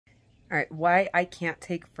All right, why I can't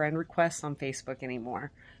take friend requests on Facebook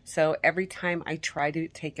anymore. So every time I try to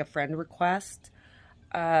take a friend request,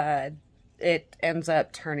 uh, it ends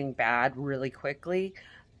up turning bad really quickly.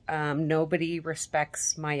 Nobody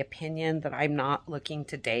respects my opinion that I'm not looking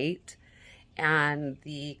to date. And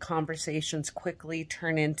the conversations quickly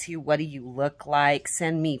turn into, what do you look like?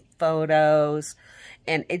 Send me photos.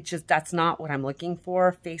 And that's not what I'm looking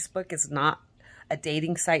for. Facebook is not a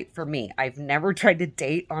dating site for me. I've never tried to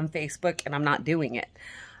date on Facebook and I'm not doing it.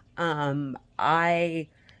 I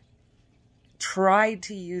tried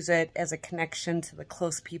to use it as a connection to the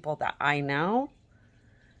close people that I know.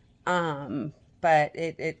 But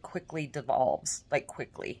it quickly devolves, like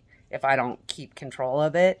quickly, if I don't keep control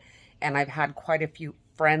of it. And I've had quite a few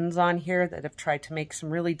friends on here that have tried to make some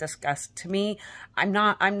really disgust to me. I'm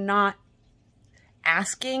not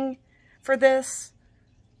asking for this.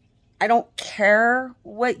 I don't care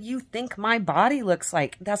what you think my body looks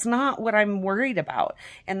like. That's not what I'm worried about.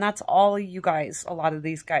 And that's all you guys, a lot of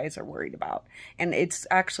these guys are worried about. And it's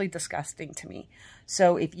actually disgusting to me.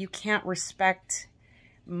 So if you can't respect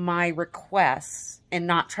my requests and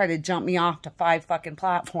not try to jump me off to 5 fucking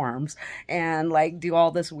platforms and like do all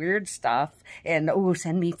this weird stuff and, oh,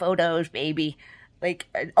 send me photos, baby. Like,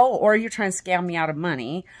 oh, or you're trying to scam me out of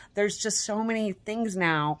money. There's just so many things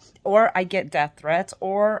now. Or I get death threats,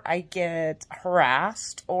 or I get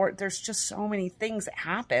harassed, or there's just so many things that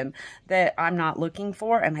happen that I'm not looking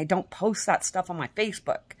for, and I don't post that stuff on my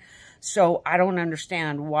Facebook. So I don't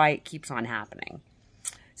understand why it keeps on happening.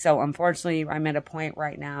 So unfortunately, I'm at a point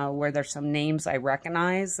right now where there's some names I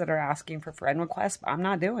recognize that are asking for friend requests, but I'm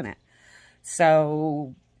not doing it.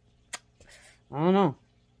 So, I don't know.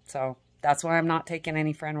 So that's why I'm not taking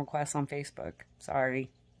any friend requests on Facebook.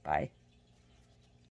 Sorry. Bye.